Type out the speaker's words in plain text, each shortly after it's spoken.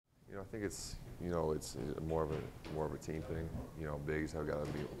I think it's it's more of a team thing. Bigs have got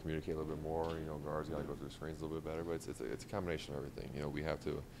to communicate a little bit more. Guards got to go through screens a little bit better. But it's a combination of everything. We have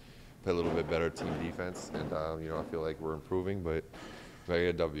to play a little bit better team defense, and I feel like we're improving, but we gotta get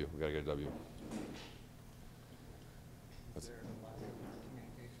a W. We gotta get a W. Is there a lack of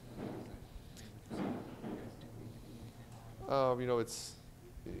communication? It's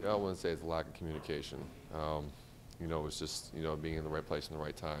I wouldn't say it's a lack of communication. It's just being in the right place in the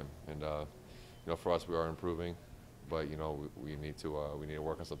right time, and for us we are improving, but we need to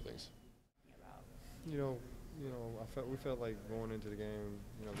work on some things. You know, we felt like going into the game.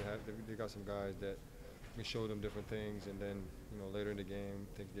 They got some guys that we showed them different things, and then later in the game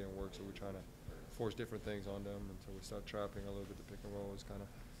things didn't work, so we're trying to force different things on them, and so we start trapping a little bit. The pick and roll is kind of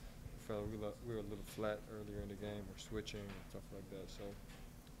felt we were a little flat earlier in the game, or switching and stuff like that. So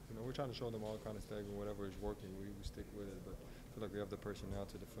we're trying to show them all kind of things, and whatever is working, we stick with it. But I feel like we have the personnel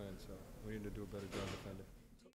to defend, so we need to do a better job